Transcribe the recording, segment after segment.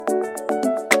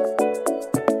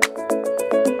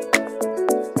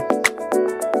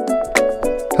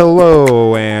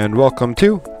Hello and welcome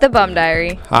to The Bum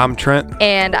Diary. I'm Trent.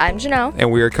 And I'm Janelle.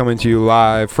 And we are coming to you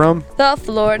live from the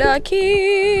Florida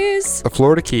Keys. The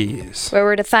Florida Keys. Where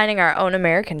we're defining our own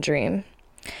American dream.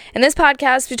 In this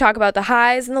podcast, we talk about the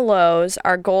highs and the lows,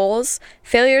 our goals,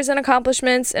 failures and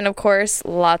accomplishments, and of course,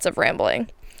 lots of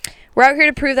rambling. We're out here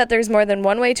to prove that there's more than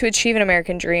one way to achieve an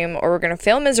American dream, or we're going to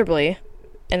fail miserably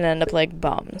and end up like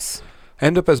bums.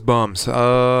 End up as bums. A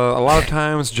lot of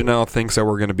times Janelle thinks that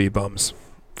we're going to be bums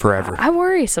forever. I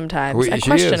worry sometimes. I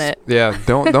question it. Yeah,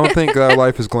 don't think that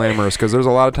life is glamorous, because there's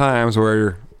a lot of times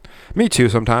where, me too,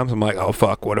 sometimes I'm like, oh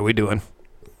fuck, what are we doing?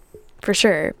 For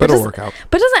sure. But it'll work out.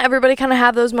 But doesn't everybody kind of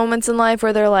have those moments in life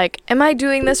where they're like, am I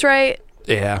doing this right?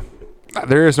 Yeah.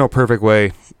 There is no perfect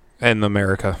way in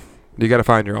America. You got to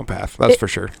find your own path. That's for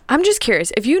sure. I'm just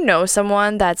curious. If you know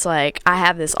someone that's like, I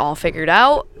have this all figured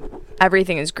out,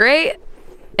 everything is great,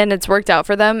 and it's worked out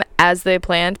for them as they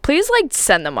planned, please like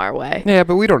send them our way. Yeah,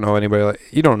 but we don't know anybody.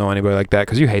 You don't know anybody like that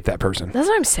because you hate that person. That's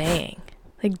what I'm saying.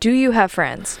 Like, do you have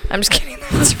friends? I'm just kidding.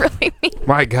 That's really mean.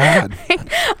 My God.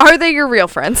 Are they your real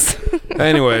friends?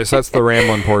 Anyways, that's the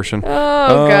rambling portion.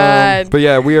 Oh, God. But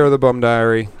yeah, we are the Bum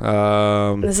Diary.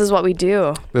 This is what we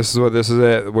do. This is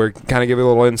it. We're kind of giving a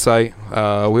little insight.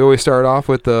 We always start off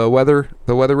with the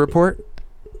weather report.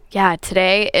 Yeah,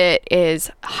 today it is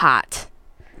hot.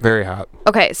 Very hot.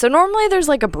 Okay, so normally there's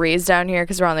like a breeze down here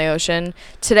because we're on the ocean.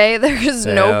 Today there's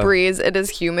no breeze. It is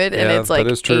humid and it's like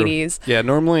 80s. Yeah,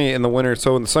 normally in the winter,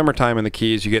 so in the summertime in the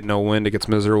Keys, you get no wind. It gets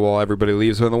miserable. Everybody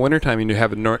leaves. So in the wintertime, you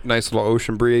have a nice little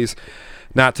ocean breeze.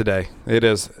 Not today. It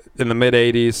is in the mid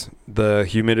 80s. The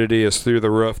humidity is through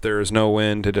the roof. There is no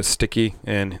wind. It is sticky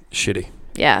and shitty.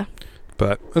 Yeah.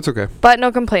 But it's okay. But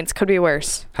no complaints. Could be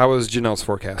worse. How was Janelle's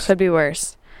forecast? Could be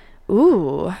worse.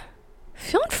 Ooh.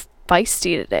 Feeling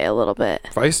feisty today a little bit.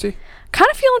 Feisty?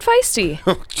 Kind of feeling feisty.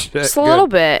 Oh, shit. Just a little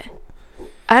bit.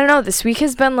 I don't know. This week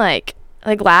has been like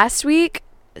last week,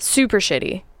 super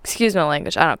shitty. Excuse my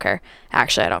language. I don't care.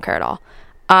 Actually, I don't care at all.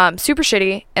 Super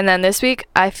shitty. And then this week,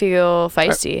 I feel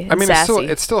feisty. I mean, sassy.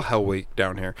 it's still Hell Week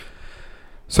down here.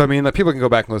 So, I mean, people can go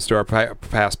back and listen to our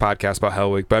past podcast about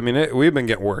Hell Week. But, I mean, we've been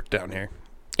getting work down here.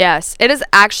 Yes, it is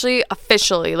actually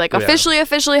officially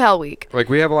Hell Week. Like,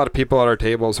 we have a lot of people at our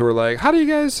tables who are like, how do you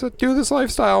guys do this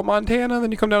lifestyle? Montana,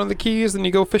 then you come down to the Keys, then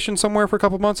you go fishing somewhere for a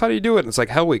couple months. How do you do it? And it's like,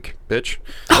 Hell Week, bitch.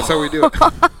 That's how we do it.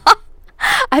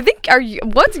 I think,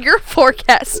 what's your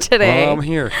forecast today? I'm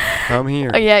here. Oh,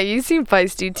 yeah, you seem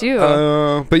feisty too.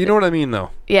 But you know what I mean,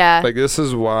 though? Yeah. Like, this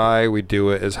is why we do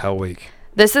it as Hell Week.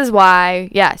 This is why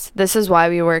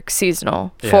we work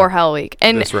seasonal for Hell Week.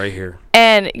 And this right here.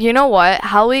 And you know what?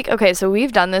 Hell Week, okay, so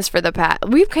we've done this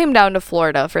we've came down to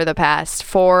Florida for the past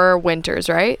 4 winters,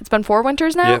 right? It's been 4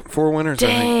 winters now? Yeah, 4 winters, Dang.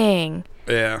 I think.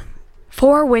 Yeah.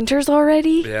 4 winters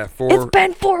already? Yeah, 4. It's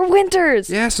been 4 winters.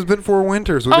 Yes, it's been 4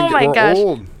 winters. My gosh.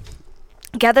 Old.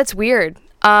 Yeah, that's weird.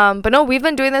 But no, we've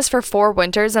been doing this for 4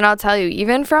 winters, and I'll tell you,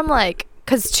 even from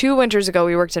because 2 winters ago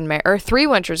we worked in 3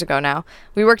 winters ago now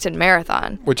we worked in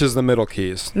Marathon, which is the Middle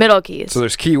Keys. So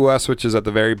there's Key West, which is at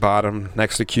the very bottom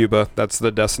next to Cuba. That's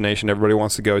the destination everybody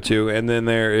wants to go to. And then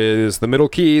there is the Middle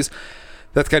Keys.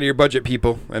 That's kind of your budget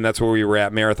people, and that's where we were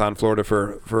at, Marathon, Florida,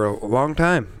 for a long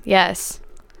time. Yes.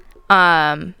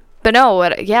 But no,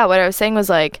 what I was saying was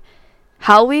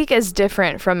Hell Week is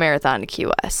different from Marathon to Key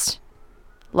West.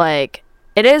 Like,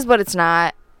 it is, but it's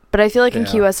not. But I feel like in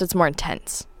Key West it's more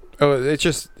intense. Oh, it's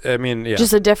just, I mean, yeah.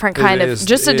 Just a different kind of Hell Week. It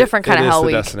is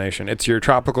the destination. It's your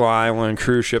tropical island,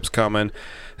 cruise ships coming,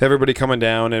 everybody coming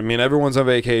down. I mean, everyone's on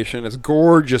vacation. It's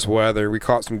gorgeous weather. We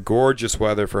caught some gorgeous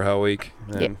weather for Hell Week.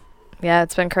 Yeah,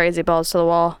 it's been crazy. Balls to the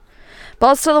wall.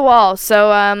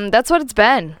 So that's what it's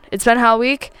been. It's been Hell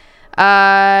Week.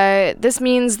 This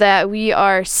means that we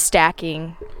are stack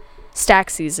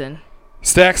season.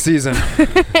 Stack season.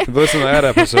 Listen to that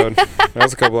episode. That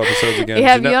was a couple episodes ago.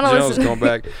 Yeah, Janelle's going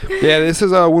back. Yeah, this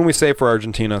is when we save for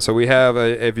Argentina. So we have,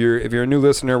 if you're a new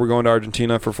listener, we're going to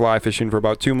Argentina for fly fishing for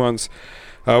about 2 months.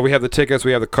 We have the tickets,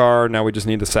 we have the car. Now we just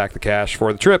need to sack the cash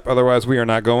for the trip. Otherwise, we are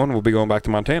not going. We'll be going back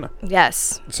to Montana.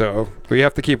 Yes. So we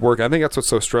have to keep working. I think that's what's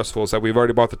so stressful is that we've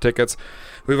already bought the tickets.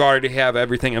 We've already have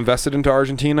everything invested into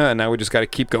Argentina, and now we just got to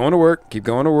keep going to work.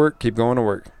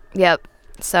 Yep.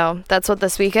 So that's what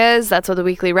this week is. That's what the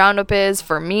weekly roundup is,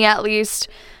 for me at least,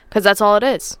 because that's all it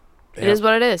is. Yep. It is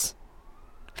what it is.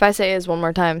 If I say is one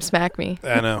more time, smack me.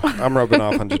 I know. I'm rubbing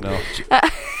off on Janelle.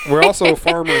 We're also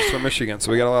farmers from Michigan,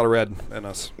 so we got a lot of red in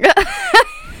us.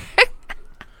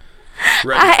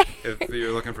 Red, if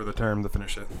you're looking for the term to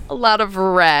finish it. A lot of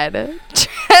red.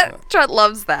 Trent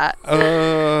loves that.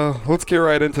 Let's get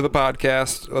right into the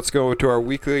podcast. Let's go to our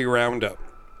weekly roundup.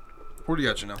 What do you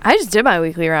got, Janelle? I just did my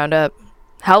weekly roundup.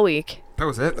 Hell Week. That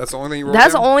was it? That's the only thing you wrote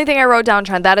That's down? the only thing I wrote down,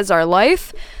 Trent. That is our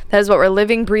life. That is what we're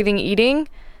living, breathing, eating.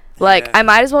 Like, Yeah. I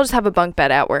might as well just have a bunk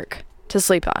bed at work to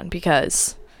sleep on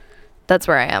because that's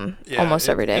where I am almost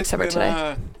every day except for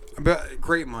today. But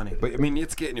great money. But, I mean, you're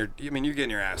getting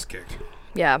your ass kicked.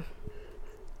 Yeah.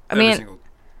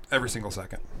 Every single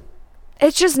second.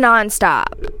 It's just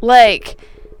nonstop. Like,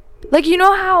 you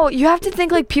know how you have to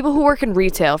think, like, people who work in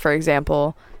retail, for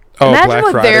example. Oh, imagine Black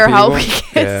what Friday their people? Hell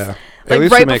Week is. Yeah. Like, At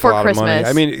least right we make before a lot Christmas.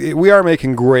 of money. I mean, we are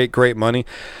making great money.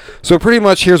 So pretty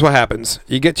much here's what happens.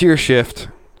 You get to your shift,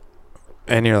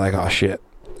 and you're like, oh, shit.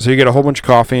 So you get a whole bunch of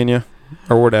coffee in you,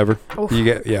 or whatever. Oof. You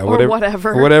get, yeah, Or whatever.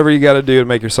 whatever. Whatever you got to do to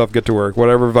make yourself get to work.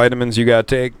 Whatever vitamins you got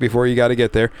to take before you got to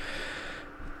get there.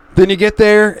 Then you get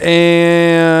there,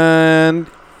 and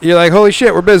you're like, holy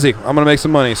shit, we're busy. I'm going to make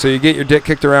some money. So you get your dick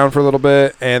kicked around for a little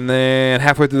bit, and then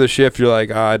halfway through the shift, you're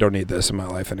like, I don't need this in my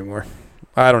life anymore.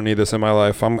 I don't need this in my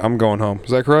life. I'm going home.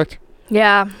 Is that correct?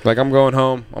 Yeah. Like, I'm going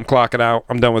home. I'm clocking out.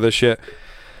 I'm done with this shit.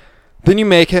 Then you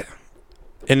make it,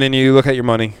 and then you look at your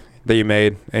money that you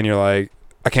made, and you're like,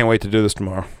 I can't wait to do this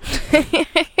tomorrow.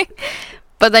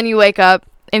 But then you wake up,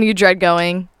 and you dread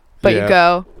going, but Yeah. you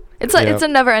go. It's like Yeah. it's a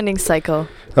never-ending cycle.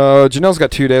 Janelle's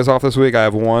got 2 days off this week. I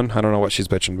have 1. I don't know what she's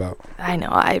bitching about. I know.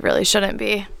 I really shouldn't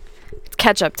be. It's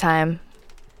catch-up time.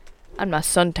 I'm not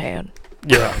suntan.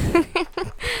 Yeah.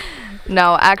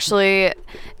 No, actually,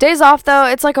 days off though,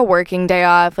 it's like a working day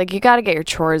off. Like, you gotta get your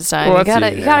chores done. Well,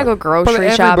 you gotta go grocery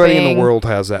but shopping. everybody in the world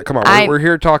has that. Come on, we're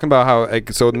here talking about how.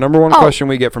 Like, so the number one Oh. question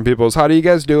we get from people is, how do you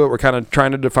guys do it? We're kind of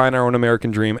trying to define our own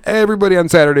American dream. Everybody on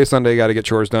Saturday, Sunday got to get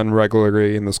chores done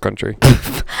regularly in this country.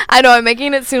 I know, I'm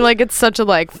making it seem like it's such a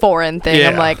like foreign thing. Yeah.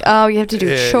 I'm like, oh, you have to do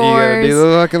You chores. gotta do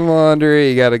the fucking laundry.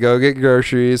 You gotta go get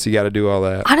groceries. You gotta do all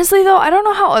that. Honestly though, I don't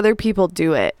know how other people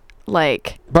do it.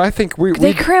 Like, But I think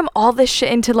they cram all this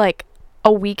shit into like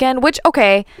a weekend, which,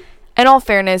 okay, in all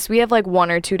fairness, we have like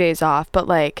 1 or 2 days off, but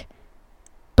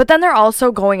then they're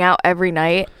also going out every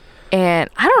night, and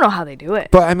I don't know how they do it.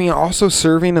 But I mean, also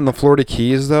serving in the Florida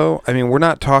Keys, though. I mean, we're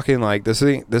not talking like this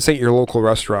ain't your local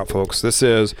restaurant, folks. This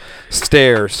is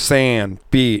stairs, sand,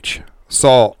 beach,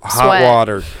 salt, hot Sweat.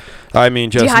 water. I mean,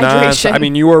 just Dehydration. I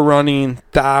mean, you are running.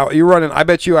 I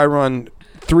bet you I run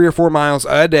 3 or 4 miles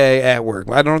a day at work.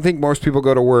 I don't think most people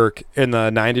go to work in the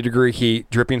 90-degree heat,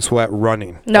 dripping sweat,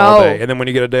 running all day. And then when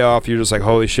you get a day off, you're just like,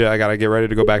 holy shit, I gotta get ready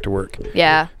to go back to work.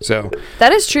 Yeah. So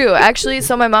That is true. Actually,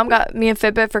 so my mom got me a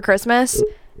Fitbit for Christmas,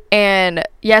 and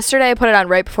yesterday I put it on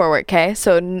right before work, okay?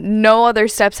 So no other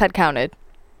steps had counted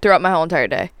throughout my whole entire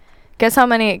day. Guess how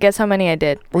many I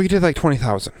did? well, you did like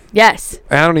 20,000. Yes.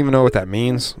 And I don't even know what that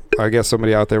means. I guess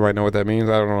somebody out there might know what that means.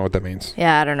 I don't know what that means.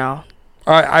 Yeah, I don't know.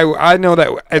 I know that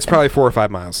it's probably 4 or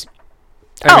 5 miles.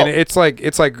 I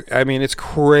mean, it's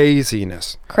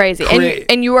craziness. Crazy. Cra-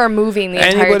 And you are moving the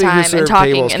entire Anybody who time and served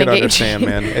talking tables and can engaging. understand,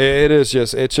 man. It's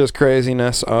just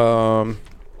craziness.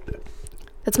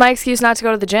 That's my excuse not to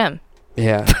go to the gym.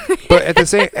 Yeah. But at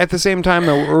the same time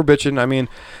though, we're bitching. I mean,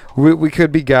 we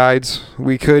could be guides.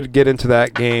 We could get into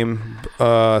that game,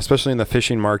 especially in the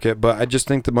fishing market. But I just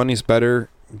think the money's better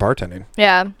bartending.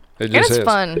 Yeah. It And just it's is.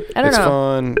 fun. I don't It's know.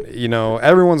 fun. You know,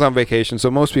 everyone's on vacation,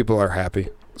 so most people are happy.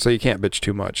 So you can't bitch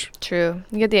too much. True.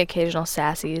 You get the occasional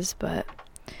sassies, but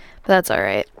that's all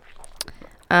right.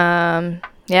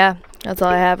 Yeah, that's all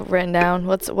I have written down.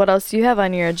 What else do you have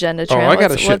on your agenda, Trent? I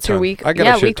got a shit What's your ton. week? I got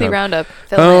a shit weekly ton. roundup.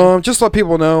 Fill in. Just let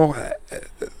people know,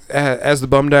 as the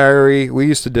Bum Diary, we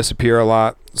used to disappear a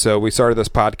lot. So we started this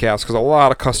podcast because a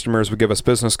lot of customers would give us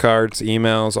business cards,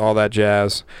 emails, all that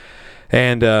jazz.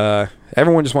 And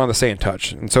everyone just wanted to stay in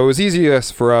touch. And so it was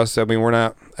easiest for us. I mean,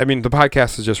 the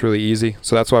podcast is just really easy.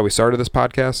 So that's why we started this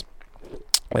podcast.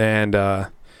 And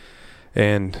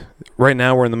right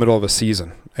now we're in the middle of a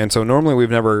season. And so normally we've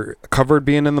never covered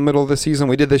being in the middle of the season.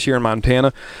 We did this year in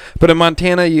Montana. But in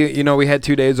Montana, you know, we had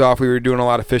 2 days off. We were doing a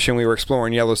lot of fishing. We were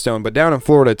exploring Yellowstone. But down in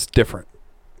Florida, it's different.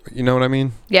 You know what I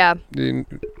mean? Yeah.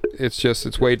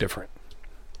 It's way different.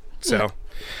 So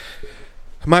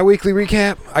my weekly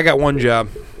recap, I got one job.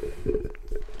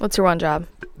 What's your one job?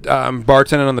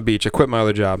 Bartending on the beach. I quit my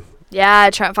other job. Yeah,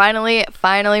 Trent finally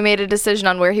made a decision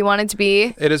on where he wanted to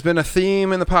be. It has been a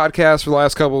theme in the podcast for the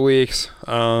last couple of weeks.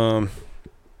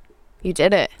 You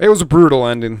did it. It was a brutal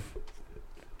ending.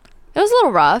 It was a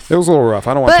little rough. It was a little rough.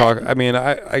 I don't want to But- talk. I mean,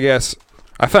 I guess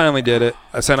I finally did it.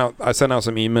 I sent out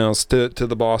some emails to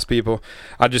the boss people.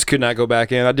 I just could not go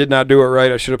back in. I did not do it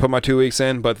right. I should have put my 2 weeks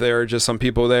in, but there are just some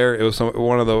people there. It was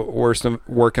one of the worst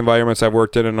work environments I've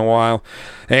worked in a while.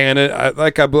 And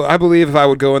I believe if I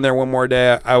would go in there one more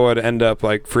day, I would end up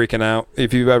like freaking out.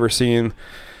 If you've ever seen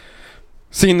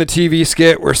the TV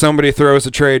skit where somebody throws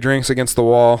a tray of drinks against the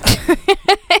wall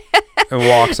and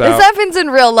walks out. This happens in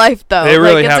real life, though. It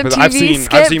really it's happens. A TV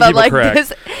skit, I've seen but people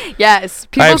crack. Yes,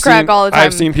 people crack all the time.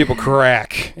 I've seen people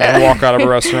crack and walk out of a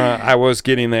restaurant. I was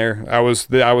getting there. I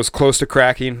was close to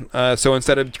cracking. So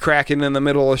instead of cracking in the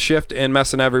middle of shift and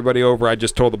messing everybody over, I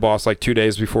just told the boss like 2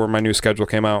 days before my new schedule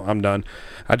came out, I'm done.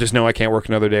 I just know I can't work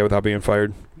another day without being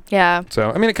fired. Yeah.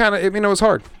 So I mean, it was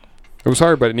hard. It was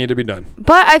hard, but it needed to be done.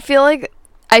 But I feel like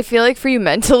for you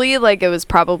mentally, like, it was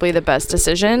probably the best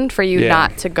decision for you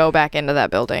not to go back into that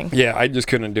building. Yeah, I just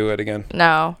couldn't do it again.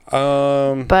 No.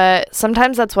 But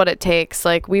sometimes that's what it takes.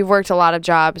 Like, we've worked a lot of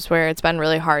jobs where it's been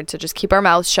really hard to just keep our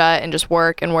mouths shut and just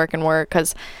work and work and work.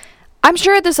 Because I'm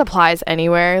sure this applies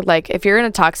anywhere. Like, if you're in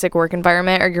a toxic work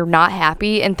environment or you're not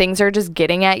happy and things are just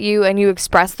getting at you and you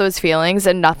express those feelings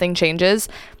and nothing changes,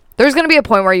 there's going to be a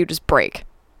point where you just break.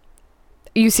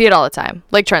 You see it all the time,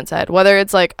 like Trent said, whether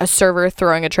it's like a server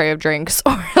throwing a tray of drinks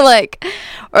or like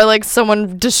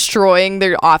someone destroying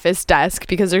their office desk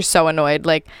because they're so annoyed.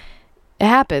 Like, it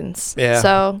happens. Yeah,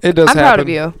 so it does. I'm proud of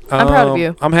you. I'm proud of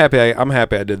you. I'm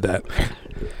happy I did that.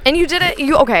 And you did it.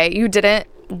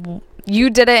 You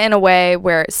did it in a way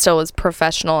where it still was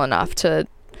professional enough to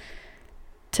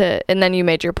and then you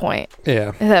made your point. Yeah.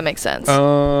 If that makes sense.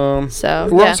 So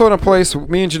we're also in a place,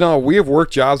 me and Janelle, we have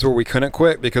worked jobs where we couldn't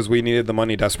quit because we needed the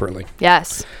money desperately.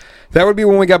 Yes. That would be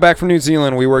when we got back from New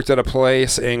Zealand. We worked at a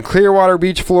place in Clearwater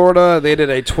Beach, Florida. They did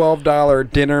a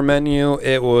 $12 dinner menu.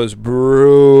 It was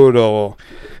brutal.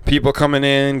 People coming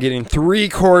in, getting 3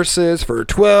 courses for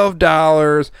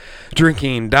 $12,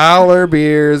 drinking dollar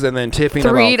beers, and then tipping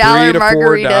about $3 to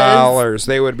 $4.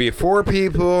 They would be 4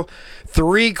 people,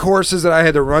 3 courses that I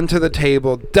had to run to the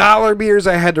table, dollar beers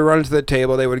I had to run to the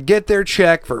table. They would get their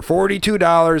check for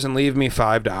 $42 and leave me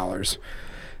 $5.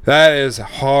 That is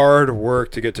hard work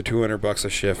to get to $200 a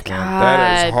shift, man. God.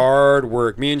 That is hard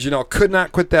work. Me and Janelle could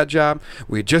not quit that job.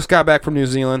 We just got back from New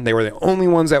Zealand. They were the only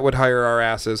ones that would hire our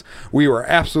asses. We were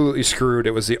absolutely screwed.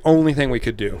 It was the only thing we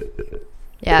could do.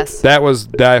 Yes. That was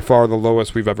by far the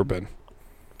lowest we've ever been.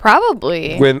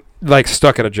 Probably. When, like,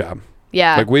 stuck at a job.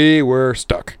 Yeah. Like, we were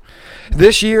stuck.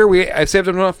 This year, I saved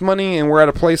up enough money, and we're at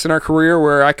a place in our career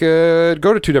where I could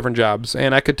go to 2 different jobs,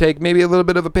 and I could take maybe a little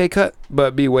bit of a pay cut,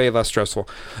 but be way less stressful.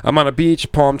 I'm on a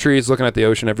beach, palm trees, looking at the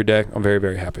ocean every day. I'm very,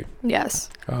 very happy. Yes.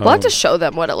 We'll have to show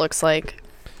them what it looks like.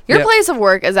 Your place of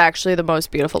work is actually the most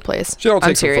beautiful place. She'll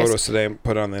take some photos today and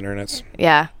put it on the internet.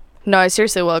 Yeah. No, I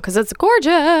seriously will, because it's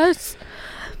gorgeous.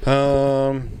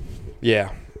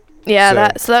 Yeah.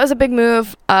 Yeah, so that was a big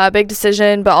move, big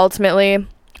decision, but ultimately,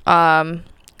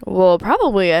 we'll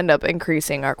probably end up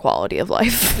increasing our quality of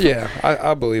life. Yeah,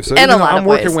 I believe so. In a lot of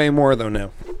ways. I'm working way more, though, now.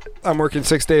 I'm working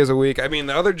 6 days a week. I mean,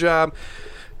 the other job,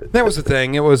 that was the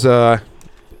thing. It was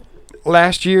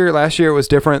last year it was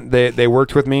different. They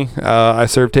worked with me. I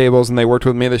served tables, and they worked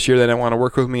with me. This year they didn't want to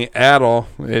work with me at all,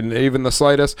 and even the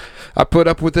slightest. I put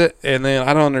up with it, and then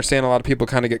I don't understand, a lot of people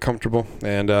kind of get comfortable,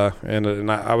 and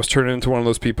I was turning into one of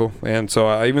those people. And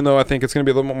so even though I think it's going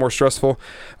to be a little bit more stressful,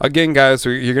 again, guys,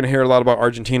 you're going to hear a lot about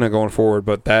Argentina going forward,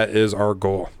 but that is our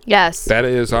goal. Yes. That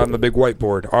is on the big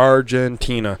whiteboard.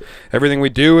 Argentina. Everything we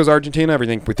do is Argentina.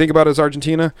 Everything we think about is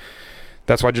Argentina.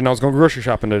 That's why Janelle's going grocery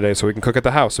shopping today, so we can cook at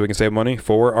the house, so we can save money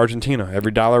for Argentina.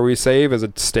 Every dollar we save is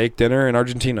a steak dinner in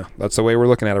Argentina. That's the way we're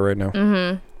looking at it right now.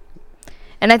 Mm-hmm.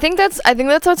 And I think that's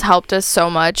what's helped us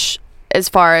so much as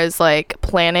far as like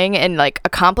planning and like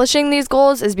accomplishing these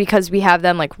goals, is because we have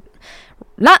them like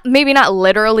not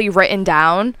literally written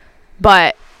down,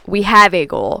 but we have a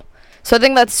goal. So I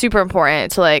think that's super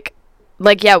important to like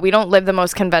yeah, we don't live the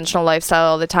most conventional lifestyle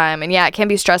all the time. And yeah, it can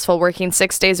be stressful working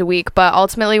 6 days a week. But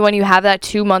ultimately, when you have that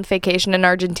 2-month vacation in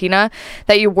Argentina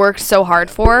that you worked so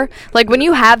hard for, like when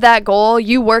you have that goal,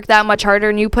 you work that much harder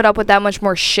and you put up with that much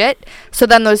more shit. So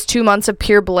then those 2 months of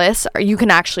pure bliss you can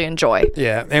actually enjoy.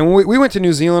 Yeah. And we went to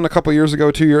New Zealand 2 years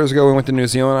ago. We went to New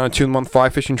Zealand on a 2-month fly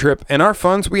fishing trip. And our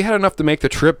funds, we had enough to make the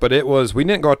trip, but we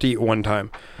didn't go out to eat one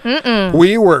time. Mm-mm.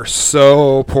 We were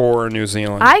so poor in New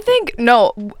Zealand. I think,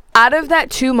 no, out of that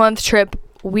 2-month trip,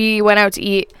 we went out to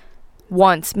eat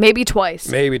once, maybe twice.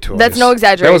 That's no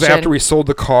exaggeration. That was after we sold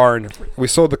the car, and we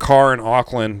sold the car in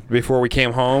Auckland before we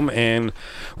came home, and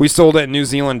we sold it in New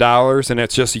Zealand dollars, and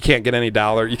it's just you can't get any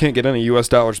US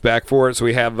dollars back for it. So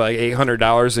we have like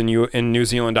 $800 in New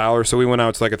Zealand dollars. So we went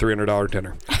out to like a $300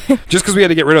 dinner, just because we had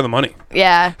to get rid of the money.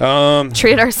 Yeah.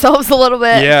 Treat ourselves a little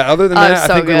bit. Yeah. Other than that,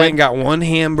 I think we went and got one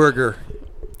hamburger.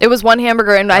 It was one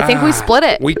hamburger, and I think we split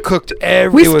it. We cooked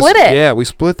We split it. Yeah, we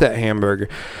split that hamburger.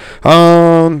 But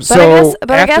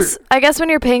I guess when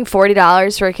you're paying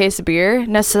 $40 for a case of beer,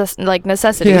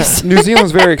 necessities. Yeah, New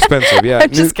Zealand's very expensive. Yeah,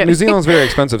 Just kidding. New Zealand's very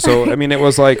expensive. So I mean, it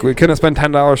was like we couldn't spend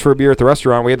 $10 for a beer at the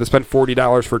restaurant. We had to spend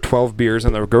 $40 for 12 beers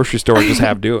in the grocery store and just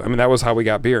have to do it. I mean, that was how we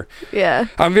got beer. Yeah.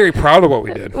 I'm very proud of what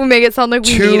we did. We make it sound like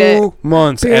we need it. 2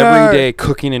 months every day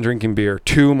cooking and drinking beer.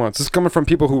 2 months. This is coming from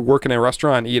people who work in a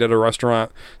restaurant and eat at a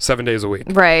restaurant 7 days a week.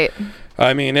 Right.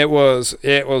 I mean, it was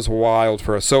wild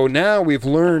for us. So now we've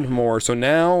learned more. So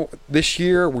now this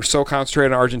year we're so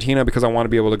concentrated on Argentina because I want to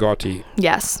be able to go out to eat.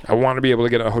 Yes. I want to be able to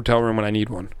get a hotel room when I need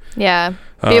one. Yeah.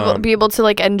 Be able to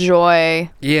like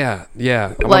enjoy. Yeah.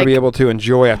 I want to be able to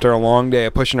enjoy after a long day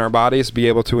of pushing our bodies. Be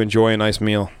able to enjoy a nice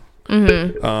meal.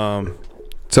 Mm-hmm.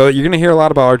 So you're gonna hear a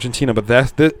lot about Argentina, but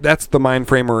that's the mind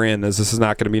frame we're in. Is this is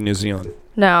not gonna be New Zealand?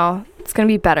 No, it's gonna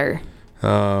be better.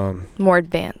 More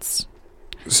advanced.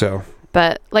 So.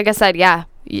 But like I said, yeah.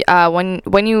 When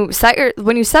you set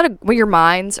your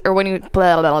minds, or when you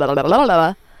blah, blah, blah, blah, blah,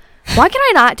 blah. Why can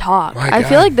I not talk? I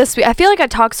feel like I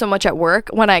talk so much at work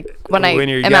when I am at home.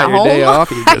 Your day off,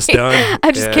 you're just done.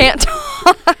 I just can't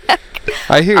talk.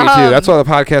 I hear you too. That's why the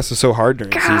podcast is so hard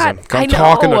during the season.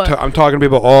 I'm talking to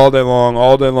people all day long.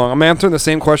 I'm answering the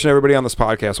same question everybody on this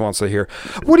podcast wants to hear.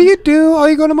 What do you do? Oh,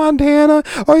 you go to Montana?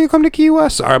 Oh, you come to Key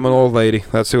West? Sorry, I'm an old lady.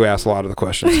 That's who asks a lot of the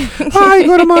questions. Oh, you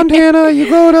go to Montana? You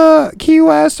go to Key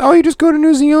West? Oh, you just go to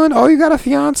New Zealand? Oh, you got a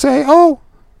fiance? Oh,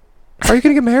 are you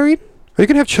gonna get married? Are you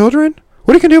gonna have children?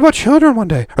 What are you going to do about children one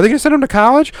day? Are they going to send them to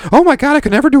college? Oh, my God, I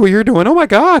could never do what you're doing. Oh, my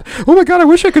God, I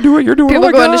wish I could do what you're doing. People oh,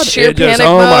 my go God. into sheer panic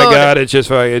oh, my mode. God,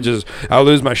 I'll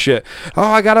lose my shit. Oh,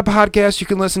 I got a podcast. You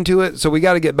can listen to it. So we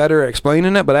got to get better at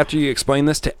explaining it. But after you explain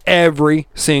this to every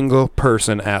single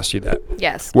person asks you that.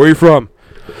 Yes. Where are you from?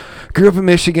 Grew up in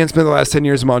Michigan, spent the last 10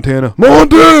 years in Montana.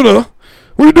 Montana?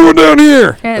 What are you doing down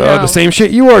here? The same shit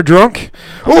you are, drunk.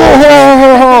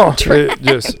 Oh, it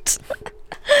just...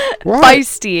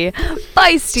 Feisty.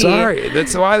 Sorry,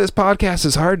 that's why this podcast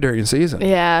is hard during the season.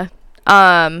 Yeah.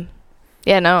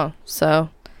 No. So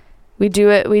we do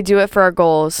it for our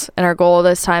goals, and our goal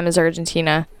this time is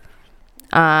Argentina.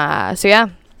 So yeah.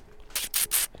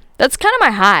 That's kind of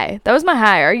my high. That was my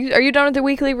high. Are you done with the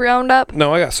weekly roundup?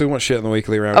 No, I got so much shit in the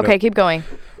weekly roundup. Okay, keep going.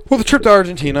 Well, the trip to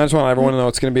Argentina, I just want everyone to know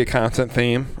it's going to be a constant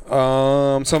theme.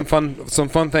 Some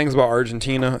fun things about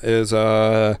Argentina is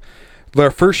our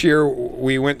first year when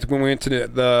we went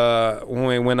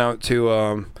out to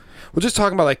we're just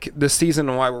talking about like this season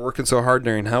and why we're working so hard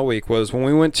during Hell Week was when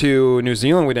we went to New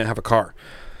Zealand, we didn't have a car.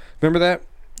 Remember that?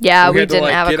 Yeah, we didn't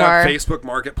have a car. Get on Facebook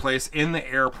Marketplace in the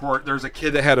airport. There's a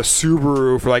kid that had a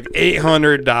Subaru for like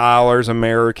 $800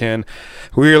 American.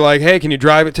 We were like, hey, can you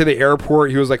drive it to the airport?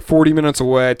 He was like 40 minutes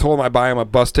away. I told him I'd buy him a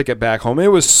bus ticket back home. It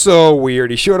was so weird.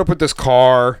 He showed up with this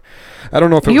car. I don't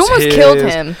know if it was his. You almost killed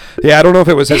him. Yeah, I don't know if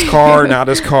it was his car or not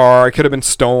his car. It could have been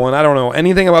stolen. I don't know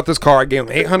anything about this car. I gave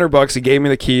him $800. He gave me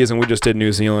the keys, and we just did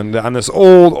New Zealand on this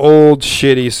old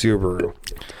shitty Subaru.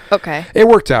 Okay. It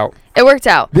worked out.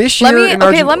 This year,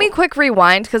 let me quick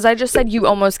rewind, because I just said you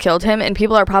almost killed him, and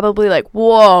people are probably like,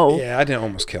 whoa. Yeah, I didn't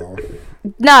almost kill him.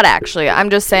 Not actually. I'm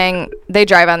just saying they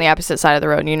drive on the opposite side of the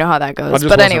road, and you know how that goes. I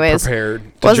just wasn't prepared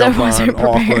to jump on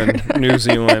Auckland, New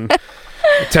Zealand.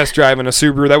 Test driving a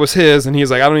Subaru that was his, and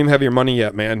he's like, I don't even have your money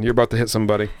yet, man. You're about to hit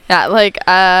somebody. Yeah,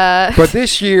 But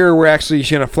this year, we're actually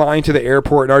going to fly into the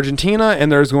airport in Argentina,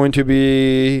 and there's going to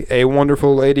be a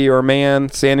wonderful lady or man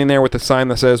standing there with a sign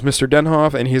that says Mr.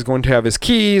 Denhoff, and he's going to have his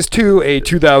keys to a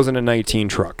 2019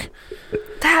 truck.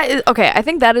 That is okay. I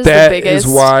think that is the biggest.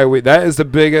 That is the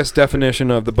biggest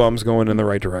definition of the bums going in the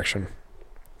right direction.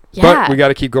 Yeah. But we got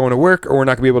to keep going to work, or we're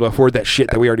not going to be able to afford that shit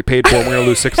that we already paid for, and we're going to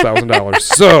lose $6,000.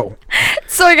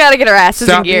 So we got to get our asses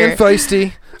in gear. Stop being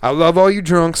feisty. I love all you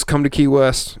drunks. Come to Key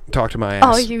West. Talk to my ass.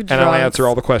 All you drunks. And I'll answer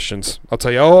all the questions. I'll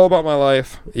tell you all about my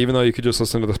life, even though you could just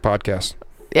listen to this podcast.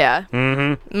 Yeah.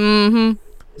 Mm-hmm.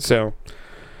 So,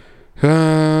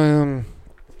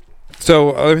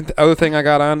 other thing I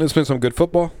got on, there's been some good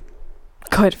football.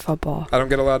 Good football. I don't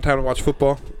get a lot of time to watch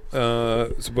football.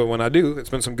 But when I do, it's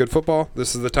been some good football.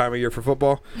 This is the time of year for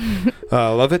football.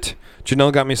 Love it.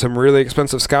 Janelle got me some really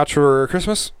expensive scotch for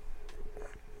Christmas.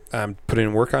 I'm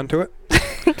putting work onto it.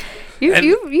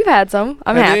 You've had some.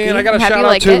 I'm happy. And I got a shout out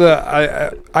like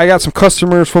to I got some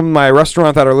customers from my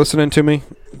restaurant that are listening to me.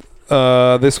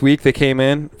 This week they came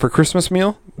in for Christmas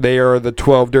meal. They are the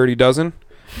 12 Dirty Dozen.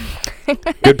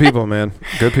 Good people, man.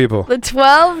 Good people. The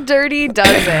 12 Dirty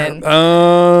Dozen.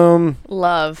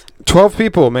 Love. 12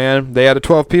 people, man. They had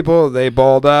 12 people. They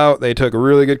balled out. They took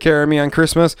really good care of me on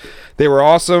Christmas. They were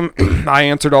awesome. I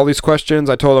answered all these questions.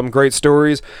 I told them great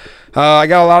stories. I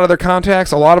got a lot of their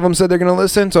contacts. A lot of them said they're going to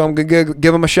listen, so I'm going to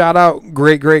give them a shout out.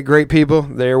 Great people.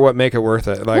 They're what make it worth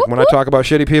it. Like, when I talk about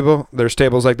shitty people, there's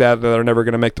tables like that are never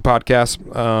going to make the podcast.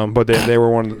 But they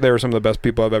were some of the best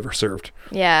people I've ever served.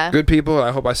 Yeah. Good people.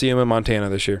 I hope I see them in Montana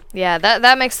this year. Yeah,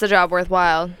 that makes the job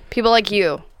worthwhile. People like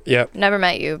you. Yep. Never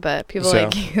met you, but people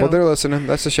like you. Well, they're listening.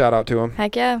 That's a shout out to them.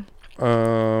 Heck yeah.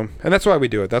 And that's why we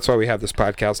do it. That's why we have this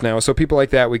podcast now. So people like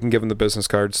that, we can give them the business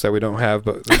cards that we don't have,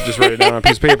 but just write it down on a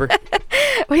piece of paper.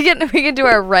 We can do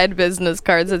our red business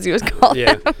cards, as you would call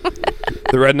them.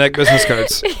 The redneck business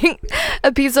cards.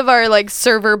 A piece of our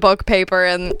server book paper,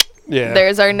 and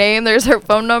there's our name, there's our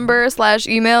phone number /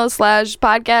 email /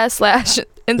 podcast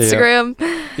 / Instagram.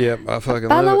 Yep, I fucking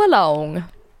follow along.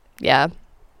 Yeah,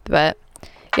 but.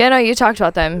 Yeah, no, you talked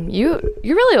about them. You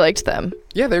really liked them.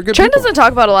 Yeah, they're good Trent people. doesn't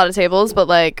talk about a lot of tables, but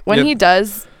when he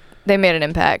does, they made an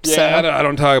impact. Yeah, so. I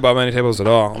don't talk about many tables at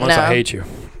all, unless I hate you.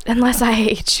 Unless I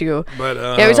hate you. But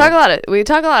yeah, we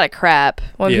talk a lot of crap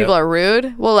when people are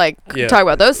rude. We'll talk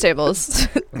about those tables.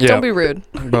 Don't be rude.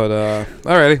 But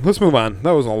alrighty, let's move on.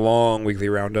 That was a long weekly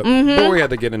roundup, but we had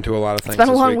to get into a lot of things. It's been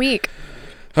a long week.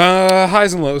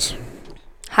 Highs and lows.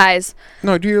 Highs.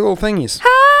 No, do your little thingies.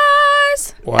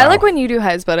 Highs. Wow. I like when you do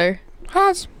highs better.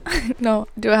 Highs. No,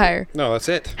 do it higher. No, that's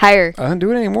it. Higher. I don't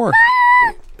do it anymore.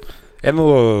 And the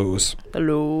lows.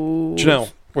 Hello.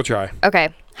 Janelle, what's your high? Okay.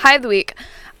 High of the week.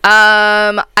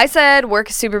 I said work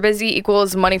is super busy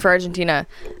equals money for Argentina.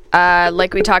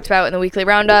 Like we talked about in the weekly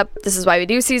roundup, this is why we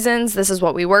do seasons. This is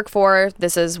what we work for.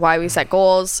 This is why we set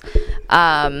goals.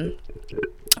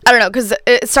 I don't know, because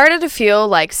it started to feel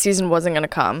like season wasn't going to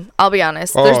come. I'll be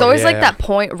honest. There's always that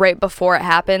point right before it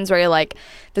happens where you're like,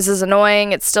 this is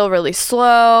annoying. It's still really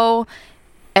slow.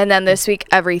 And then this week,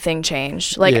 everything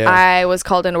changed. I was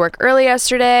called into work early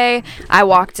yesterday. I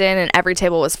walked in and every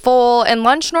table was full. And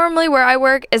lunch normally where I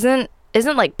work isn't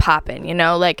popping,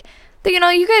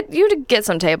 you could get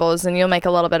some tables and you'll make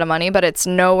a little bit of money, but it's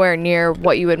nowhere near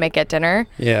what you would make at dinner.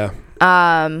 Yeah.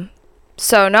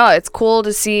 So no, it's cool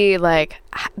to see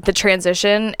the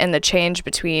transition and the change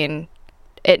between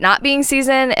it not being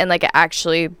season and it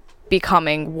actually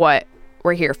becoming what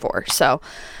we're here for. So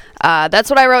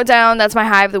that's what I wrote down. That's my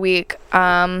high of the week.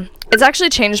 It's actually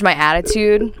changed my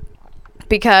attitude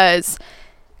because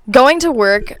going to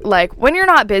work, when you're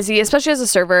not busy, especially as a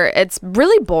server, it's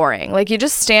really boring. You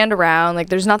just stand around.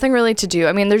 There's nothing really to do.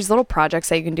 I mean, there's little projects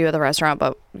that you can do at the restaurant,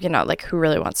 but who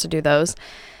really wants to do those?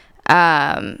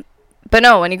 But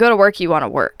no, when you go to work, you want to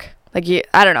work.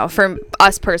 I don't know. For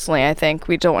us personally, I think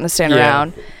we don't want to stand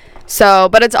around. So,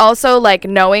 but it's also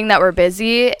knowing that we're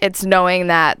busy. It's knowing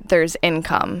that there's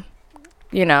income.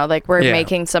 We're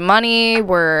making some money.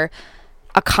 We're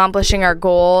accomplishing our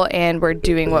goal, and we're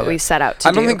doing what we set out to do.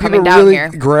 I don't think people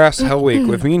really grasp Hell Week.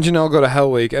 If me and Janelle go to Hell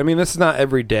Week, I mean, this is not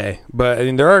every day, but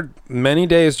there are many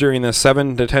days during this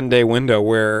 7 to 10 day window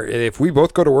where if we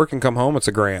both go to work and come home, it's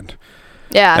 $1,000.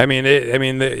 Yeah. I mean,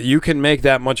 you can make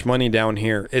that much money down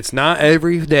here. It's not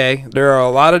every day. There are a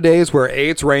lot of days where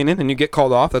it's raining and you get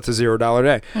called off. That's a $0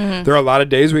 day. Mm-hmm. There are a lot of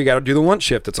days where you got to do the lunch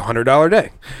shift. It's a $100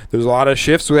 day. There's a lot of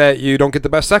shifts that you don't get the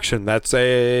best section. That's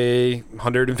a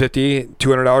 $150,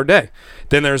 $200 day.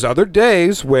 Then there's other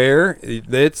days where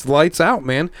it's lights out,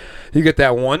 man. You get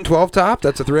that 112 top.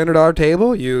 That's a $300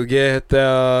 table. You get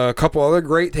a couple other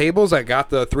great tables that got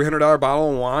the $300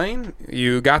 bottle of wine.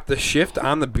 You got the shift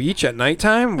on the beach at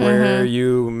nighttime where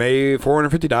you made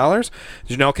 $450.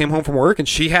 Janelle came home from work and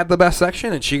she had the best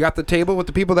section and she got the table with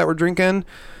the people that were drinking,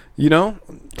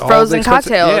 frozen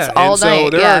cocktails all night. So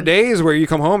there are days where you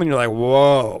come home and you're like,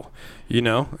 whoa.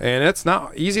 And it's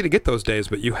not easy to get those days,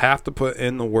 but you have to put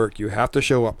in the work. You have to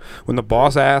show up. When the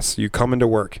boss asks, you come into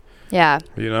work. Yeah.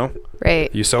 Right.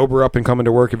 You sober up and come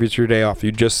into work if it's your day off.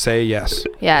 You just say yes.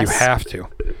 Yes. You have to.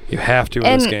 You have to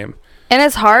in this game. And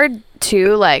it's hard,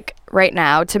 too, right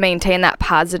now, to maintain that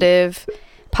positive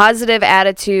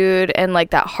attitude and,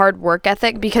 that hard work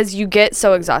ethic because you get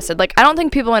so exhausted. I don't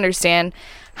think people understand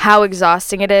how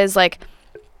exhausting it is,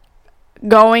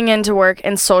 going into work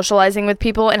and socializing with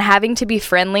people and having to be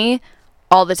friendly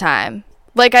all the time.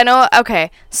 I know,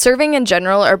 serving in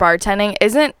general or bartending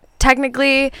isn't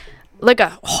technically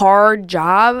a hard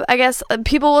job, I guess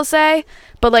people will say,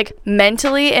 but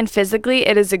mentally and physically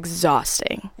it is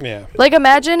exhausting. Yeah.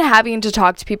 Imagine having to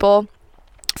talk to people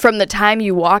from the time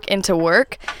you walk into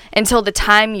work until the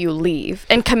time you leave,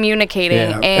 and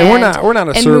communicating and we're not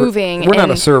a server, moving. We're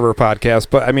not a server podcast,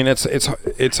 but I mean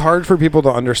it's hard for people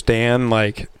to understand.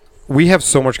 Like, we have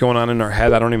so much going on in our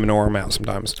head, I don't even know where I'm at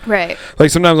sometimes. Right. Like,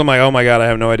 sometimes I'm like, oh my God, I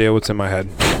have no idea what's in my head.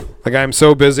 Like, I'm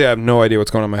so busy, I have no idea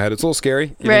what's going on in my head. It's a little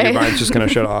scary. You think your mind's just going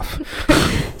to shut off.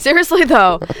 Seriously,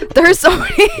 though, there's so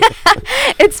many.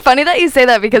 It's funny that you say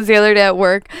that, because the other day at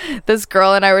work, this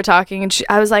girl and I were talking, and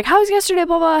I was like, how was yesterday,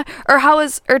 blah, blah, or how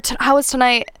was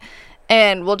tonight?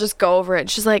 And we'll just go over it.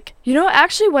 She's like, it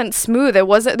actually went smooth. There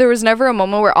was never a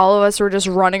moment where all of us were just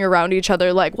running around each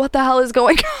other like, what the hell is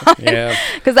going on? Yeah.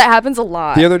 Because that happens a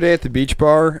lot. The other day at the beach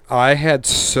bar,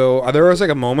 there was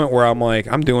like a moment where I'm like,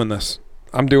 I'm doing this.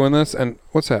 And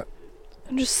what's that?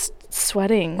 I'm just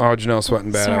sweating. Oh, Janelle's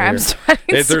sweating bad. Sorry, over I'm here.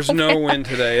 sweating. There's so no bad. wind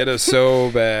today. It is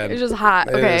so bad. It's just hot.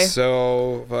 It Okay. is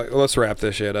so. Let's wrap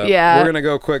this shit up. Yeah. We're gonna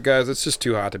go quick, guys. It's just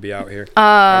too hot to be out here.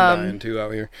 I'm dying too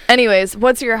out here. Anyways,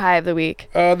 what's your high of the week?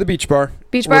 The beach bar.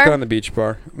 Beach bar? Working on the beach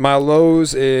bar. My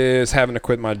lows is having to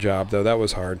quit my job, though. That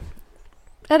was hard.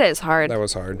 That is hard. That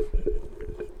was hard.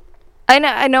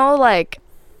 I know, like,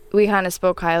 we kind of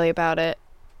spoke highly about it,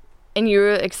 and you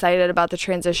were excited about the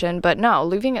transition, but no,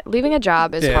 leaving a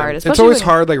job is hard. It's always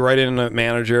hard, like, writing in a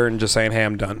manager and just saying, hey,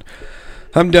 I'm done.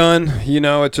 I'm done.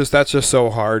 That's just so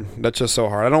hard. That's just so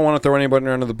hard. I don't want to throw anybody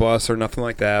under the bus or nothing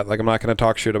like that. Like, I'm not going to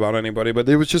talk shit about anybody, but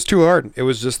it was just too hard. It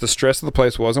was just the stress of the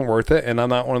place wasn't worth it, and I'm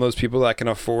not one of those people that can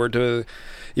afford to,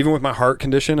 even with my heart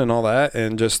condition and all that,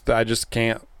 and I just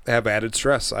can't have added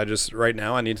stress. Right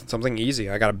now I need something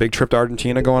easy. I got a big trip to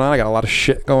Argentina going on. I got a lot of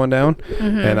shit going down,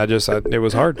 and it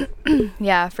was hard.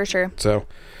 Yeah, for sure. So,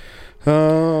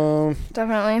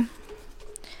 definitely.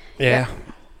 Yeah.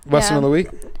 Lesson of the week.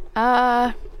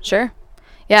 Sure.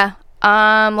 Yeah.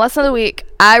 Lesson of the week.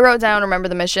 I wrote down remember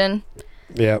the mission.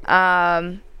 Yeah.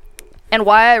 And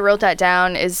why I wrote that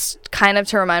down is kind of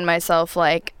to remind myself,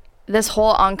 like, this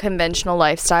whole unconventional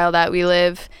lifestyle that we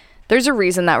live, there's a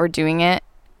reason that we're doing it.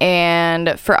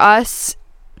 And for us,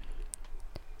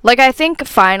 like, I think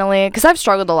finally, because I've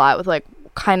struggled a lot with, like,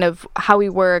 kind of how we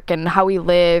work and how we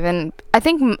live, and I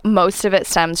think most of it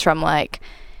stems from, like,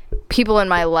 people in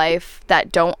my life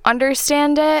that don't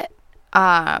understand it.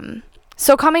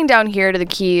 So coming down here to the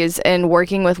Keys and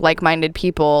working with like-minded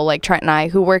people like Trent and I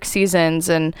who work seasons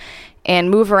and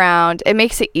move around, it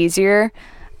makes it easier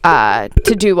to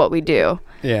do what we do.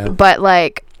 Yeah. But,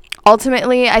 like,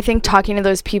 ultimately, I think talking to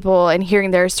those people and hearing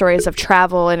their stories of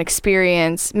travel and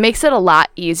experience makes it a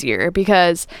lot easier,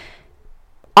 because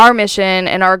our mission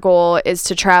and our goal is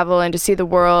to travel and to see the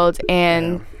world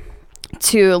and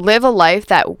to live a life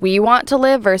that we want to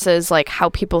live versus, like, how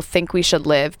people think we should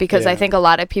live. Because I think a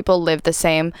lot of people live the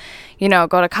same, go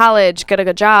to college, get a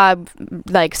good job,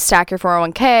 like, stack your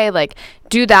 401k, like,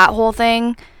 do that whole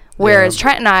thing. Whereas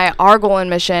Trent and I, our goal and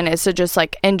mission is to just,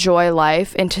 like, enjoy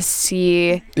life and to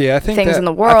see things in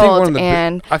the world.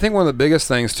 I think one of the biggest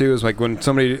things too is, like, when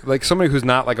somebody who's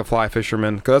not like a fly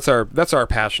fisherman, because that's our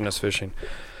passion is fishing.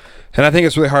 And I think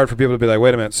it's really hard for people to be like,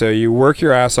 wait a minute, so you work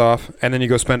your ass off and then you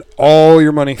go spend all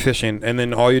your money fishing and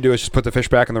then all you do is just put the fish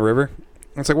back in the river?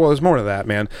 It's like, well, there's more to that,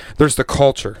 man. There's the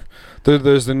culture.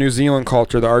 There's the New Zealand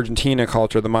culture, the Argentina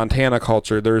culture, the Montana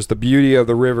culture. There's the beauty of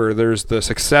the river. There's the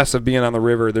success of being on the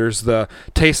river. There's the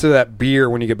taste of that beer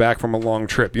when you get back from a long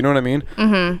trip. You know what I mean?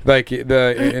 Mm-hmm. Like,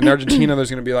 in Argentina,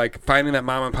 there's going to be, like, finding that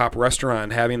mom and pop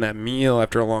restaurant, having that meal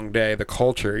after a long day, the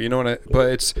culture. You know what?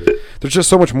 But there's just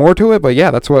so much more to it. But yeah,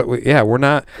 that's what we're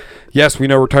not. Yes, we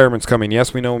know retirement's coming.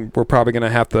 Yes, we know we're probably going to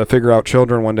have to figure out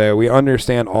children one day. We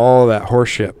understand all that horse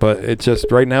shit, but it's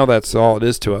just right now that's all it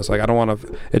is to us. Like, I don't want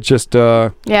to. It's just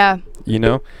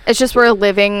it's just we're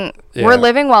living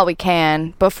while we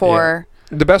can before.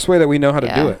 The best way that we know how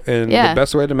to do it, and the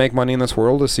best way to make money in this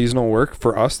world is seasonal work.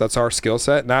 For us, that's our skill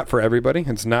set. Not for everybody.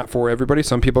 It's not for everybody.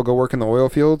 Some people go work in the oil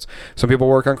fields. Some people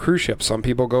work on cruise ships. Some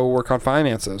people go work on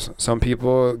finances. Some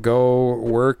people go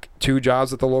work 2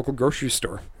 jobs at the local grocery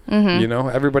store. Mm-hmm.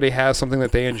 Everybody has something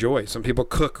that they enjoy. Some people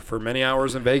cook for many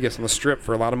hours in Vegas on the Strip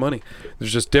for a lot of money.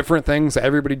 There's just different things that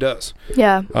everybody does.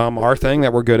 Yeah. Our thing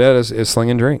that we're good at is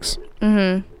slinging drinks.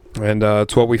 Mm-hmm. And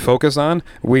it's what we focus on.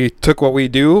 We took what we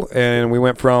do and we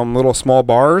went from little small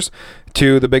bars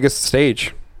to the biggest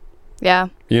stage. Yeah.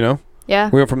 Yeah.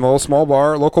 We went from the little small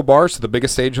local bars to the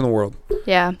biggest stage in the world.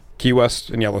 Yeah. Key West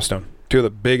and Yellowstone. 2 of the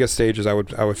biggest stages I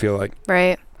would feel like.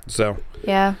 Right. So.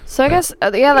 Yeah. So I guess,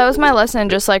 that was my lesson.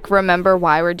 Just, like, remember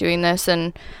why we're doing this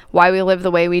and why we live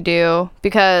the way we do.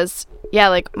 Because,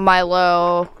 like, my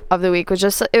low of the week was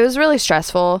it was really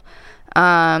stressful.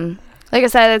 Like I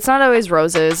said, it's not always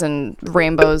roses and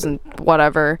rainbows and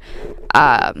whatever.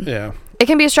 it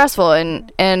can be stressful,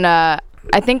 and I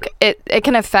think it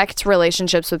can affect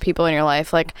relationships with people in your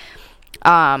life. Like,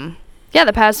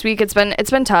 the past week it's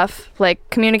been tough, like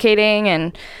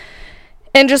communicating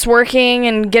and just working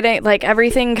and getting like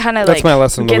everything kind of like my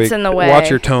lesson gets of the week. in the way. Watch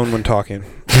your tone when talking.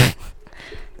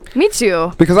 Me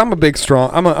too. Because I'm a big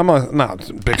strong. I'm a not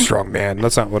a big strong man.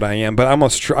 That's not what I am. But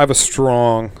I have a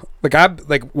strong.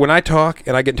 Like when I talk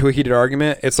and I get into a heated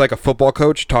argument, it's like a football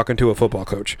coach talking to a football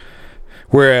coach.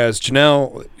 Whereas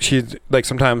Janelle, she's like,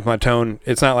 sometimes my tone,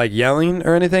 it's not like yelling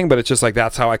or anything, but it's just like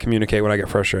that's how I communicate when I get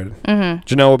frustrated. Mm-hmm.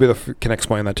 Janelle will be can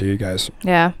explain that to you guys.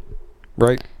 Yeah.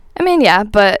 Right. I mean, yeah,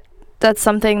 but that's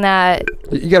something that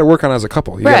you got to work on as a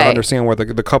couple. You right. got to understand where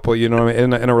the couple, you know what I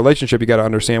mean? In a relationship, you got to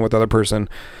understand what the other person.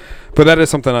 But that is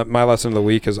something that my lesson of the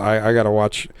week is I got to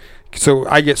watch. So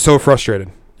I get so frustrated,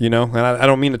 you know, and I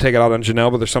don't mean to take it out on Janelle,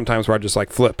 but there's sometimes where I just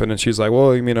like flip, and then she's like,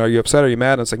 well, you mean, are you upset? Are you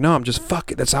mad? And it's like, no, I'm just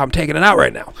fuck it. That's how I'm taking it out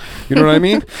right now. You know what I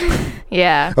mean?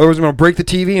 Yeah. Otherwise, I'm going to break the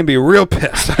TV and be real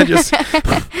pissed. I just...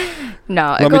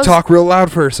 No, let me talk real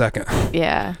loud for a second.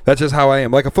 Yeah. That's just how I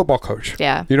am, like a football coach.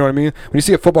 Yeah. You know what I mean? When you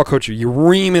see a football coach, you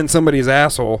ream in somebody's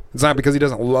asshole. It's not because he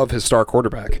doesn't love his star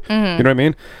quarterback. Mm-hmm. You know what I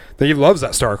mean? That he loves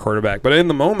that star quarterback. But in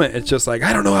the moment, it's just like,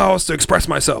 I don't know how else to express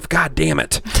myself. God damn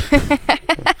it.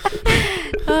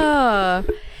 Oh.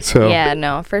 So. Yeah,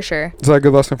 no, for sure. Is that a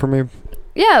good lesson for me?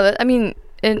 Yeah, I mean,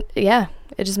 it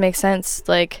just makes sense.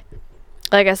 Like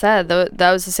I said, that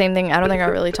was the same thing. I don't think I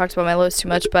really talked about my lows too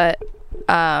much, but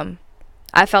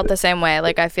I felt the same way.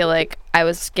 Like, I feel like I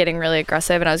was getting really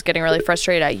aggressive and I was getting really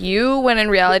frustrated at you, when in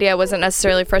reality I wasn't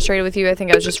necessarily frustrated with you. I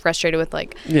think I was just frustrated with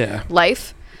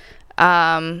life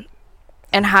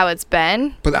and how it's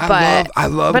been. But I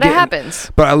love but it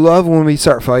happens. But I love when we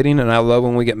start fighting, and I love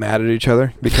when we get mad at each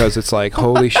other, because it's like,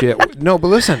 holy shit. No, but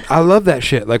listen, I love that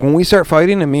shit. Like, when we start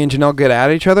fighting and me and Janelle get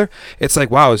at each other, it's like,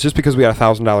 wow, it's just because we had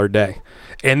 $1,000 day.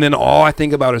 And then all I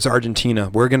think about is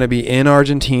Argentina. We're going to be in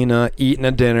Argentina, eating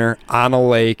a dinner on a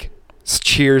lake,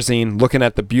 cheersing, looking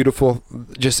at the beautiful,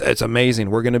 it's amazing.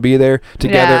 We're going to be there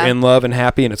together in love and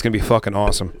happy, and it's going to be fucking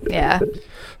awesome. Yeah.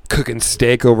 Cooking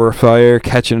steak over a fire,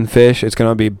 catching fish. It's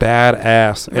going to be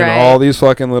badass. And all these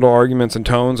fucking little arguments and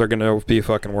tones are going to be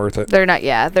fucking worth it. They're not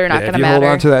going to matter. If you hold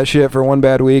on to that shit for one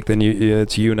bad week, then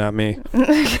it's you, not me.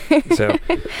 So.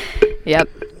 Yep.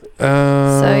 So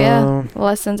yeah,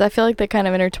 lessons. I feel like they kind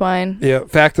of intertwine. Yeah.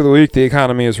 Fact of the week: the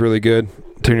economy is really good.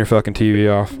 Turn your fucking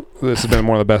TV off. This has been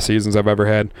one of the best seasons I've ever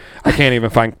had. I can't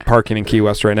even find parking in Key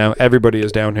West right now. Everybody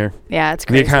is down here. Yeah, it's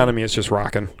crazy. The economy is just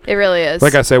rocking. It really is.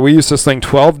 Like I said, we used to sling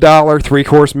 $12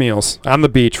 3-course meals on the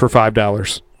beach for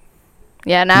 $5.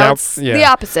 Yeah, now it's the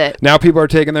opposite. Now people are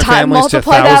taking their families to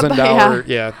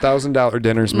 $1,000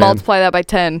 dinners, man. Multiply that by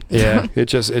 10. Yeah,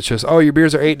 it's just oh, your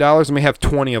beers are $8 and we have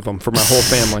 20 of them for my whole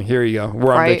family. Here you go.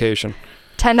 We're on vacation.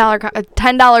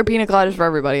 $10 pina coladas for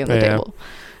everybody on the table.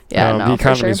 Yeah, the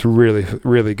economy is really,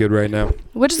 really good right now.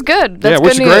 Which is good. That's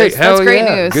which good is news. great. Hell That's great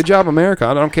news. Good job, America.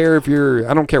 I don't care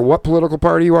what political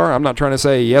party you are. I'm not trying to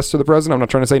say yes to the president. I'm not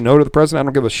trying to say no to the president. I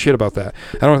don't give a shit about that.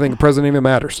 I don't think the president even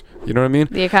matters. You know what I mean?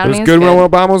 The economy is good when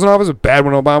Obama was in office. It was bad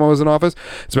when Obama was in office.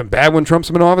 It's been bad when Trump's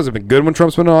been in office. It's been good when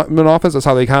Trump's been in office. That's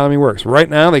how the economy works. Right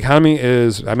now, the economy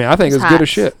is, I think it's good as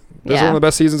shit. This is one of the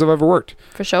best seasons I've ever worked.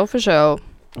 For sure.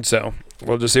 So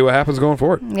we'll just see what happens going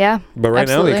forward. Yeah. But right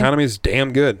now, the economy is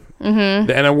damn good.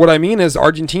 Mm-hmm. And what I mean is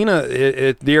Argentina,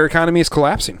 their economy is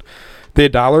collapsing. The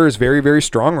dollar is very, very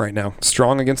strong right now. It's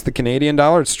strong against the Canadian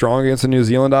dollar. It's strong against the New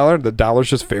Zealand dollar. The dollar's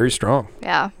just very strong.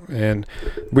 Yeah. And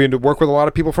we work with a lot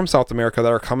of people from South America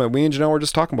that are coming. We and Janelle were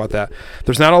just talking about that.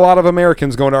 There's not a lot of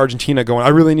Americans going to Argentina going, I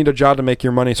really need a job to make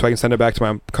your money so I can send it back to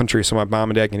my country so my mom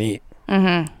and dad can eat.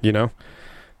 Mm-hmm. You know?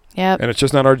 Yep. And it's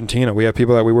just not Argentina. We have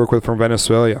people that we work with from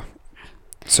Venezuela,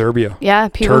 Serbia. Yeah,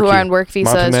 people Turkey, who are on work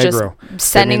visas just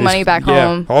sending money back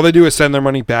home. All they do is send their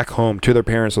money back home to their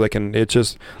parents so they can. It's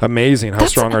just amazing how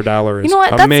strong our dollar is. You know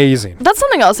what? Amazing. That's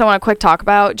something else I want to quick talk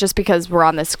about just because we're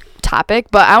on this topic.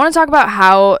 But I want to talk about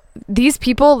how these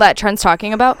people that Trent's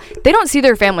talking about, they don't see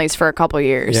their families for a couple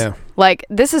years. Yeah. Like,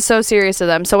 this is so serious to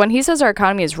them. So when he says our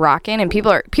economy is rocking and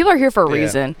people are here for a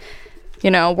reason, you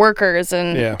know, workers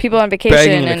and people on vacation.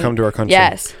 Begging to come to our country.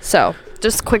 Yes. So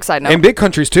just quick side note. And big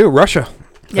countries too. Russia.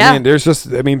 Yeah. I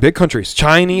mean, big countries.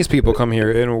 Chinese people come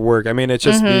here and work. I mean, it's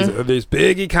just these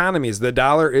big economies. The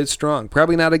dollar is strong.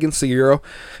 Probably not against the euro.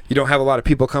 You don't have a lot of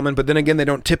people coming. But then again, they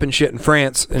don't tip and shit in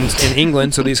France and in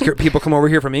England. So these people come over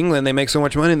here from England. They make so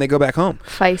much money and they go back home.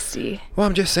 Feisty. Well,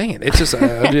 I'm just saying. It's just,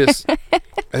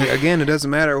 again, it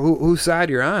doesn't matter whose side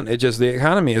you're on. It just, the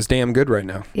economy is damn good right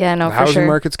now. Yeah, no, for sure. The housing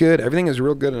market's good. Everything is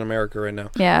real good in America right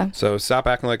now. Yeah. So stop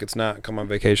acting like it's not. Come on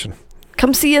vacation.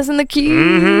 Come see us in the Keys.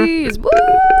 Mm-hmm. Woo!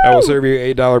 I will serve you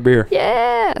 $8 beer.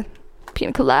 Yeah.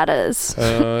 Pina coladas.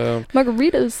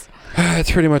 Margaritas.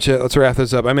 That's pretty much it. Let's wrap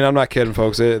this up. I mean, I'm not kidding,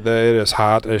 folks. It is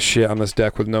hot as shit on this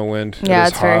deck with no wind. Yeah,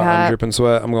 it's very hot. I'm dripping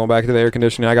sweat. I'm going back to the air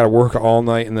conditioning. I got to work all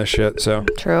night in this shit. So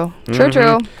True.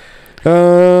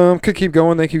 Could keep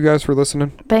going. Thank you guys for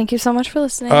listening. Thank you so much for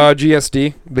listening.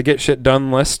 GSD, the Get Shit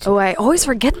Done list. Oh, I always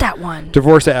forget that one.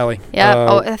 Divorce Alley.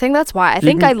 Yeah. I think that's why. I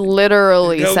think I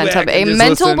literally sent up a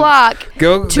mental block to get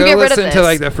rid of this. Go listen to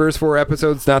like the first 4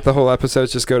 episodes, not the whole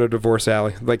episodes. Just go to Divorce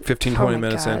Alley, like 15-20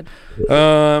 minutes in.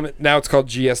 Now it's called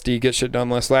GSD, Get Shit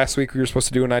Done list. Last week we were supposed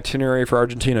to do an itinerary for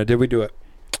Argentina. Did we do it?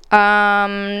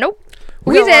 Nope.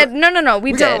 We did. No,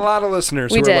 we did. We got a lot of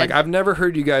listeners who are like, I've never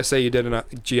heard you guys say you did a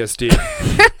GSD.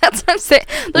 That's what I'm saying.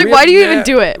 Like, why do you even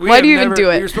do it? Why do you even do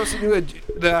it? We were supposed to do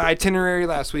the itinerary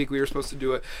last week. We were supposed to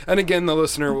do it. And again, the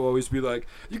listener will always be like,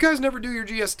 you guys never do your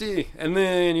GSD. And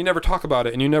then you never talk about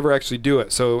it, and you never actually do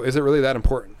it. So is it really that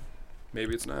important?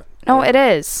 Maybe it's not. No, it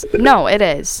is. No, it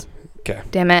is. Okay.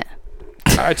 Damn it.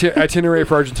 Itinerary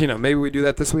for Argentina. Maybe we do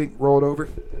that this week. Roll it over.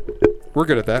 We're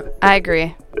good at that. I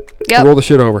agree. Yep. Roll the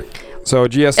shit over. So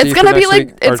GSD. It's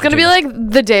gonna be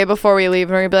like the day before we leave,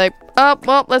 and we're gonna be like, oh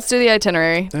well, let's do the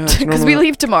itinerary because we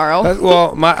leave tomorrow.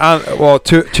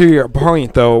 To your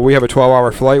point though, we have a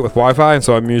 12-hour flight with Wi-Fi, and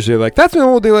so I'm usually like, that's when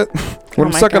we'll do it. When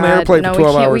I'm stuck on the airplane for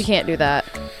 12 hours. We can't do that.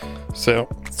 So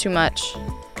it's too much.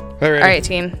 All right,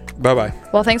 team. Bye.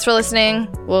 Well, thanks for listening.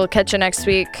 We'll catch you next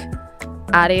week.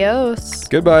 Adios.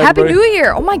 Goodbye. Happy everybody. New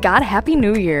Year. Oh my God, Happy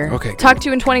New Year. Okay. Talk to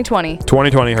you in 2020.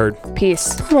 2020 heard.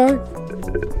 Peace. Bye.